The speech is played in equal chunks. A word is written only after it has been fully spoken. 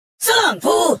So long,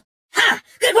 fool! Ha!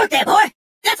 Good work there, boy!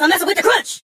 That's for messing with the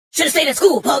crunch! Should've stayed in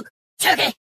school, punk!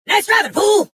 Turkey! Nice driving,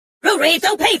 fool! Road rage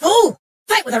don't pay, fool!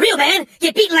 Fight with a real man,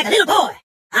 get beaten like a little boy!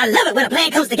 I love it when a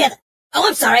plan comes together! Oh,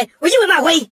 I'm sorry, were you in my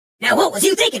way? Now what was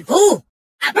you thinking, fool?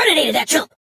 I burninated that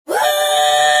chump! Woo-hoo!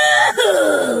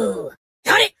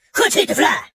 Darn it, Crunch hate to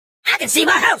fly! I can see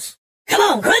my house! Come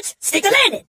on, Crunch, stick the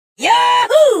landing!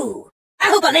 Yahoo!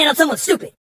 I hope I land on someone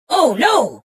stupid! Oh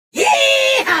no!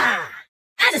 Yeehaw!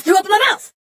 I just threw up in my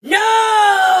mouth!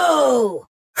 No!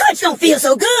 Crunch don't feel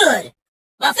so good!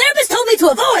 My therapist told me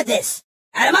to avoid this!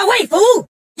 Out of my way, fool!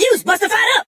 You's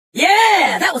bustified up!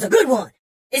 Yeah, that was a good one!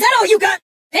 Is that all you got?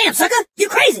 Damn, sucker, you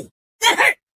crazy! That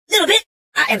hurt! Little bit!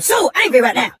 I am so angry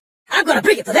right now! I'm gonna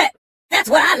bring it for that! That's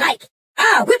what I like!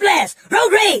 Ah, whiplash!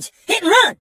 Road rage! Hit and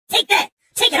run! Take that!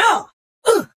 Take it all!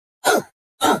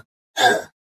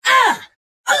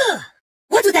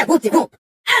 What's with that whoop-de-whoop?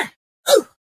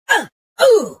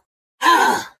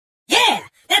 Yeah!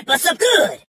 That busts up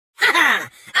good! Ha-ha!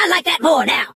 I like that more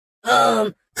now!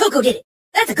 Coco did it!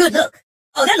 That's a good look!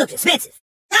 Oh, that looked expensive!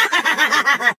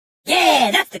 Ha-ha-ha-ha-ha-ha!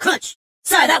 Yeah, that's the Crunch!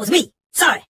 Sorry, that was me!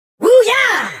 Sorry!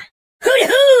 Woo-yah!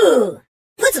 Hooty-hoo!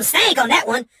 Put some stank on that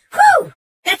one! Whew!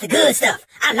 That's the good stuff!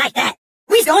 I like that!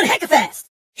 We's going hecka fast!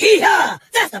 Hee-haw!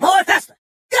 Faster, boy, faster!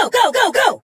 Go, go, go,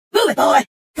 go! Move it, boy!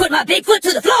 Put my big foot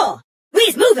to the floor!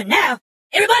 We's moving now!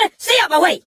 Everybody, stay out my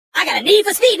way! I got a need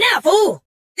for speed now, fool!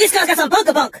 This car's got some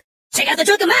bunker bunk! Check out the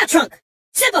trunk of my trunk!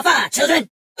 Simplify, children!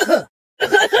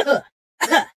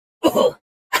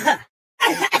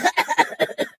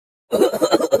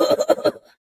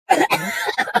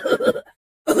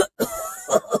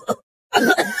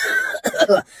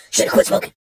 Should've quit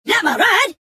smoking. Not my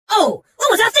ride! Oh,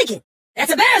 what was I thinking?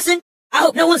 That's embarrassing! I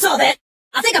hope no one saw that!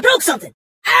 I think I broke something!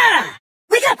 Ah!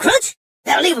 Wake up, Crunch!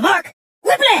 That'll leave a mark!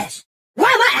 Whiplash!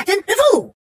 Why am I acting the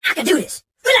fool? I can do this!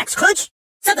 Relax, Crunch!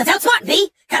 Something's outsmarting me!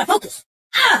 Gotta focus!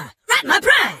 Ah! Right in my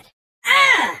pride!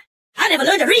 Ah! I never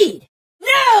learned to read!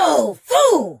 No!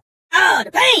 Fool! Ah,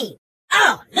 the pain!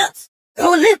 Ah, nuts!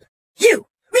 Going limp! You!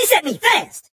 Reset me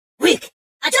fast! Wick!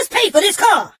 I just paid for this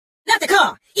car! Not the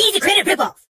car! Easy credit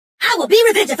ripoff! I will be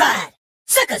revengified!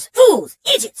 Suckers! Fools!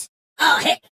 Idiots! Oh,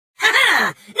 heck!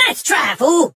 Ha-ha! Nice try,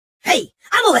 fool! Hey,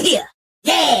 I'm over here!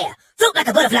 Yeah! Float like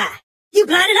a butterfly! You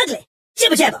blind and ugly!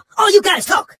 Jibber jabber! All you got is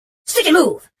talk! Stick and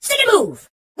move! Stick and move!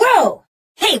 Whoa!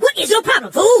 Hey, what is your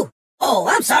problem, fool? Oh,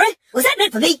 I'm sorry! Was that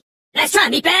meant for me? Nice try,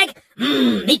 meatbag!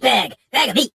 Meatbag! Bag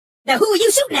of meat! Now who are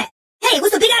you shooting at? Hey,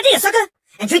 what's the big idea, sucker?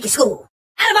 And drink your school!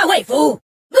 Out of my way, fool!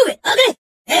 Move it, ugly!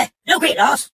 No great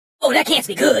loss! Oh, that can't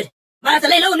be good! Might have to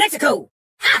lay low in Mexico!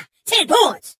 Ha! 10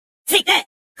 points! Take that!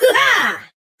 Hoo-ha!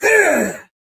 Grrr!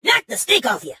 Knock the stink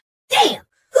off you! Damn!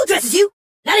 Who dresses you?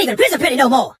 Not even prison pretty no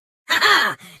more!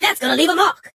 Ha-ha! That's gonna leave a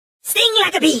mark! Sting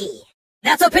like a bee!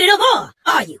 Not so pretty no more,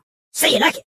 are you? Say you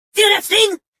like it! Feel that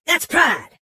sting? That's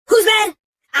pride! Who's bad?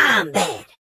 I'm bad!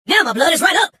 Now my blood is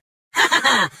right up!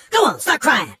 Ha-ha-ha! Go on, start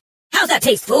crying! How's that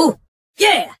taste, fool?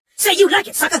 Yeah! Say you like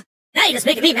it, sucker! Now you're just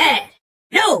making me mad!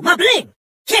 No, my bling!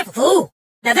 Careful, fool!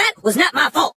 Now that was not my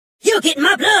fault! You're getting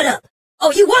my blood up!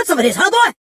 Oh, you want some of this, huh,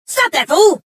 boy? Stop that,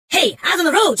 fool! Hey, eyes on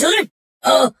the road, children!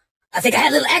 Oh, I think I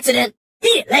had a little accident.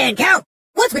 Beat it, land cow!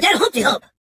 What's with that Humpty Hump?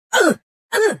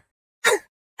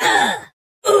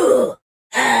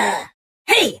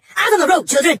 Hey, eyes on the road,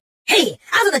 children! Hey,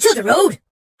 eyes on the children road!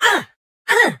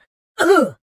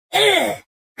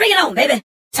 Bring it on, baby!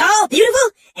 Tall,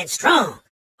 beautiful, and strong!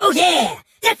 Oh yeah,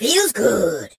 that feels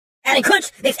good! Adding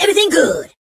Crunch makes everything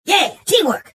good! Yeah,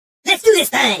 teamwork! Let's do this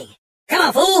thing! Come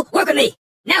on, fool, work with me!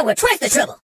 Now we're twice the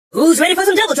trouble! Who's ready for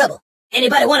some double trouble?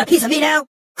 Anybody want a piece of me now?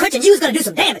 Crunch and you's gonna do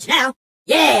some damage now!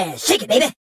 Yeah, shake it,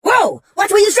 baby! Whoa,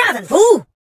 watch where you's driving, fool!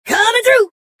 Coming through!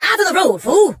 Out of the road,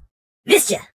 fool!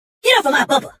 Missed ya! Get off of my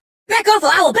bumper! Back off or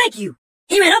I will bank you!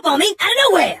 He ran up on me out of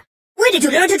nowhere! Where did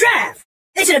you learn to drive?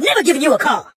 They should have never given you a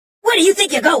car! Where do you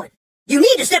think you're going? You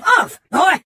need to step off,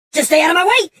 boy! Just stay out of my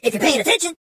way if you're paying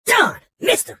attention! Darn!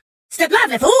 Missed him! Step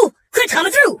lively, fool! Crunch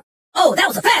coming through! Oh, that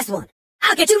was a fast one!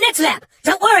 I'll get you next lap!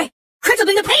 Don't worry! Crunch will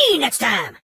bring the pain next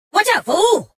time! Watch out,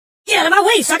 fool! Get out of my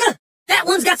way, sucker! That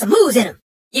one's got some moves in him!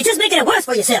 You're just making it worse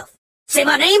for yourself! Say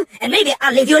my name, and maybe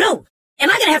I'll leave you alone! Am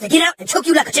I gonna have to get out and choke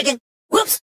you like a chicken?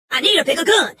 Whoops! I need to pick a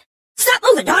gun! Stop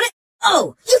moving, darn it!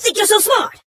 Oh, you think you're so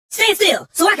smart! Stand still,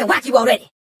 so I can whack you already!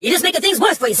 You're just making things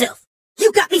worse for yourself!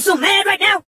 You got me so mad right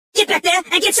now! Get back there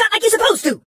and get shot like you're supposed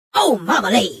to! Oh,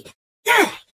 marmalade!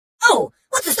 Dang! Oh,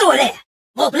 what's the story there?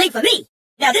 More blink for me!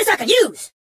 Now this I can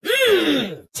use!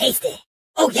 Tasty!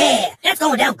 Oh yeah, that's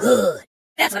going down good!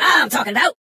 That's what I'm talking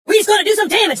about! We's gonna do some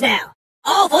damage now!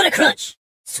 All for the Crunch!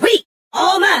 Sweet!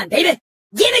 All mine, baby!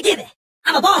 Gimme, gimme!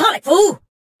 I'm a ballholic, fool!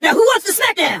 Now who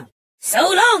So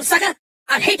long, sucker.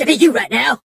 I'd hate to be you right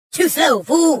now. Too slow,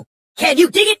 fool. Can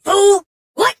you dig it, fool?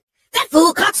 What? That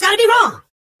fool clock's gotta be wrong.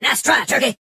 Nice try,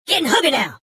 turkey. Getting hubby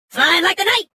now. Flying like the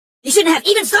night. You shouldn't have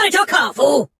even started your car,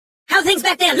 fool. How things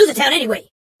back there in Losertown anyway?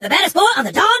 The baddest boy on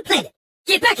the darn planet.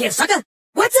 Get back here, sucker.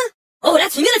 What's a? Oh,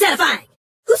 that's humilitarifying.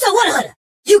 Who saw what a hutter?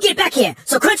 You get back here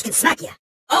so Crunch can smack you.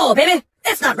 Oh, baby,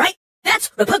 that's not right. That's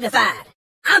repugnified.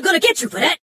 I'm gonna get you for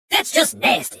that. That's just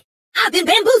nasty. I've been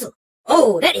bamboozled.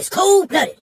 Oh, that is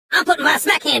cold-blooded. I'm putting my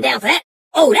smack hand down for that.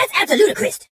 Oh, that's absolute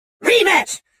ludicrous.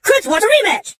 Rematch. Crunch wants a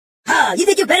rematch. Huh, you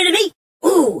think you're better than me?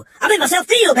 Ooh, I made myself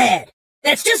feel bad.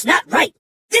 That's just not right.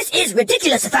 This is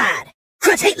ridiculousified.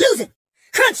 Crunch hate losing.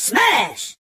 Crunch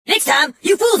smash. Next time,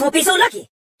 you fools won't be so lucky.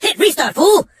 Hit restart,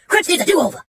 fool. Crunch needs a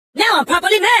do-over. Now I'm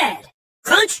properly mad.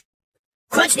 Crunch?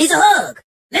 Crunch needs a hug.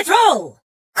 Let's roll.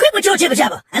 Quit with your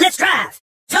jibber-jabber and let's drive.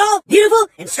 Tall, beautiful,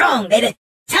 and strong, baby.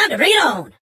 Time to bring it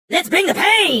on. Let's bring the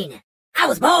pain. I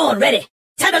was born ready.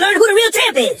 Time to learn who the real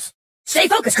champ is. Stay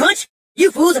focused, Crunch.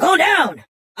 You fools are going down.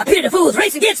 A pity the fools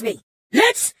race against me.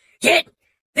 Let's get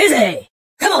busy.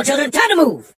 Come on, children, time to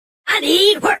move. I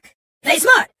need work. Play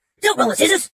smart. Don't roll with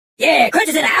scissors. Yeah, Crunch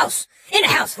is in the house. In the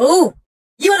house, fool.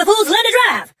 You other fools learn to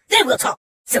drive. Then we'll talk.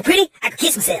 So pretty, I could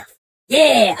kiss myself.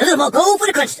 Yeah, a little more gold for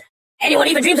the Crunchster. Anyone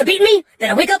even dreams of beating me,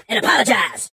 then I wake up and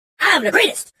apologize. I'm the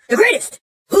greatest. The greatest.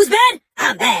 Who's bad?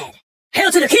 I'm bad.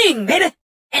 Hail to the king, baby.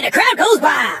 And the crowd goes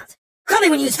wild. Call me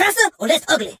when you's faster or less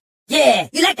ugly. Yeah,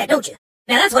 you like that, don't you?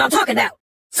 Now that's what I'm talking about.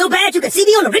 So bad you can see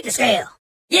me on the Richter scale.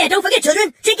 Yeah, don't forget,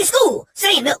 children, drink your school,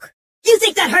 saying milk. You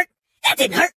think that hurt? That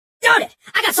didn't hurt. Darn it,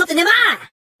 I got something in my eye.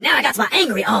 Now I got my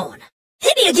angry on.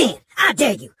 Hit me again. I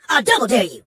dare you. I'll double dare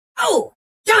you. Oh,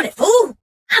 darn it, fool.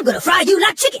 I'm gonna fry you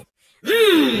like chicken.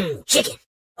 Chicken.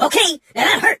 Okay, now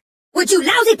that hurt. Would you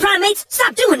lousy primates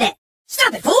stop doing that?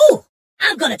 Stop it, fool.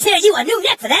 I'm gonna tear you a new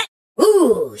neck for that.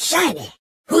 Ooh, shiny.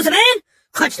 Who's the man?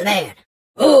 Crunch the man.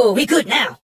 Oh, we good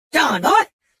now. Darn, boy.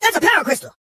 That's a power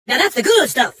crystal. Now that's the good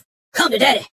stuff. Come to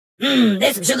daddy.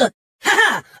 There's some sugar.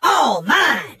 Ha-ha, all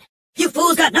mine. You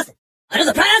fools got nothing.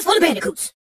 Another prize for the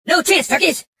Bandicoots. No chance,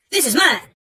 turkeys. This is mine.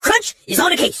 Crunch is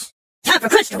on the case. Time for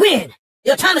Crunch to win.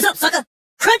 Your time is up, sucker.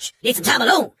 Crunch needs some time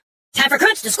alone. Time for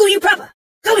Crunch to school you proper.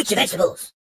 Go eat your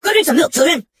vegetables. Go drink some milk,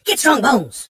 children. Get strong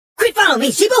bones. Quit following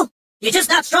me, sheeple. You're just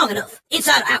not strong enough,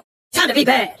 inside or out. Time to be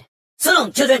bad. So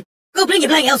long, children. Go bling your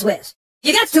blang elsewheres.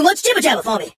 You got too much jibber-jabber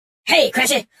for me. Hey,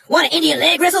 Crashy, want an Indian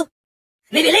leg wrestle?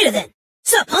 Maybe later then.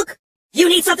 Sup, punk? You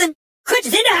need something? Crunch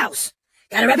is in the house.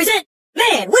 Gotta represent.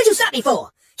 Man, what'd you stop me for?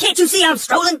 Can't you see I'm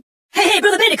strolling? Hey,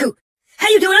 Brother Bandicoot. How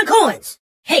you doing on coins?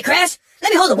 Hey, Crash,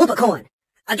 let me hold a whoopah coin.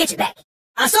 I'll get you back.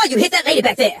 I saw you hit that lady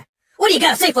back there. What do you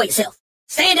gotta say for yourself?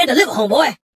 Stand and deliver,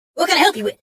 homeboy. What can I help you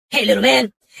with? Hey, little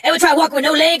man. Ever try walking with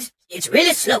no legs? It's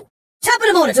really slow. Top of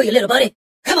the morning to you, little buddy.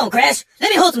 Come on, Crash. Let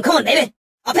me hold some corn, baby.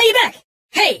 I'll pay you back.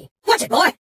 Hey, watch it, boy.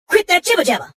 Quit that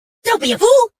jibber-jabber. Don't be a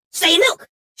fool. Stay in milk.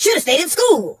 Should've stayed in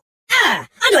school.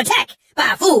 Under attack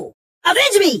by a fool.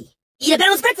 Avenge me. Eat a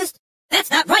balanced breakfast. That's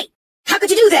not right. How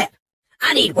could you do that?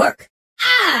 I need work.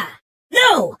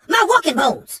 No, my walking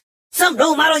bones. Some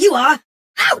role model you are.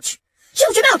 Ouch.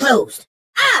 Shoot your mouth closed.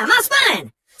 My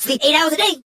spine. Sleep 8 hours a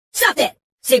day. Stop that.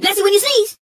 Say bless you when you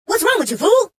sneeze. What's wrong with you,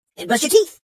 fool? And brush your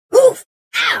teeth. Oof.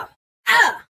 Ow.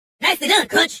 Nicely done,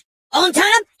 Crunch. On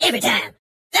time, every time.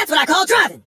 That's what I call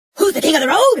driving. Who's the king of the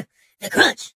road? The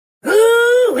Crunch.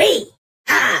 Ooh-wee.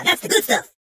 That's the good stuff.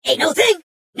 Ain't no thing.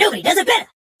 Nobody does it better.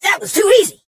 That was too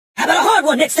easy. How about a hard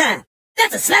one next time?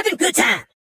 That's a slapping good time.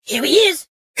 Here he is.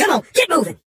 Come on, get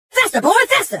moving. Faster, boy,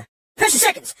 faster. Press your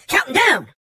seconds. Counting down.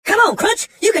 Come on, Crunch.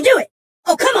 You can do it.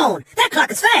 Oh, come on. That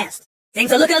clock is fast.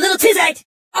 Things are looking a little tizite.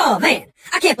 Oh, man.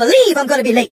 I can't believe I'm gonna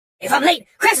be late. If I'm late,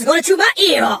 Crash is gonna chew my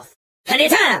ear off. Plenty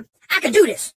of time. I can do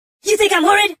this. You think I'm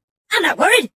worried? I'm not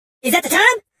worried. Is that the time?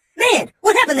 Man,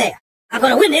 what happened there? I'm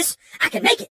gonna win this. I can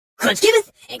make it. Crunch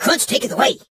giveth, and Crunch taketh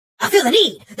away. I feel the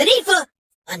need for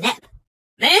a nap.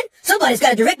 Man, somebody's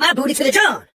gotta direct my booty to the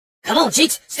John. Come on,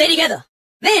 cheeks, stay together.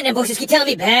 Man, them voices keep telling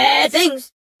me bad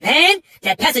things. Man,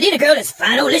 that Pasadena girl is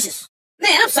fine-olicious.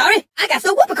 Man, I'm sorry, I got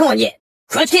no whoopah corn yet.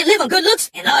 Crunch can't live on good looks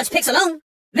and large pics alone.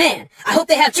 Man, I hope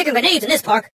they have chicken grenades in this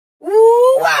park.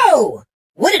 Ooh, whoa!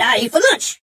 What did I eat for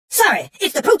lunch? Sorry,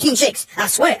 it's the protein shakes, I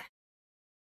swear.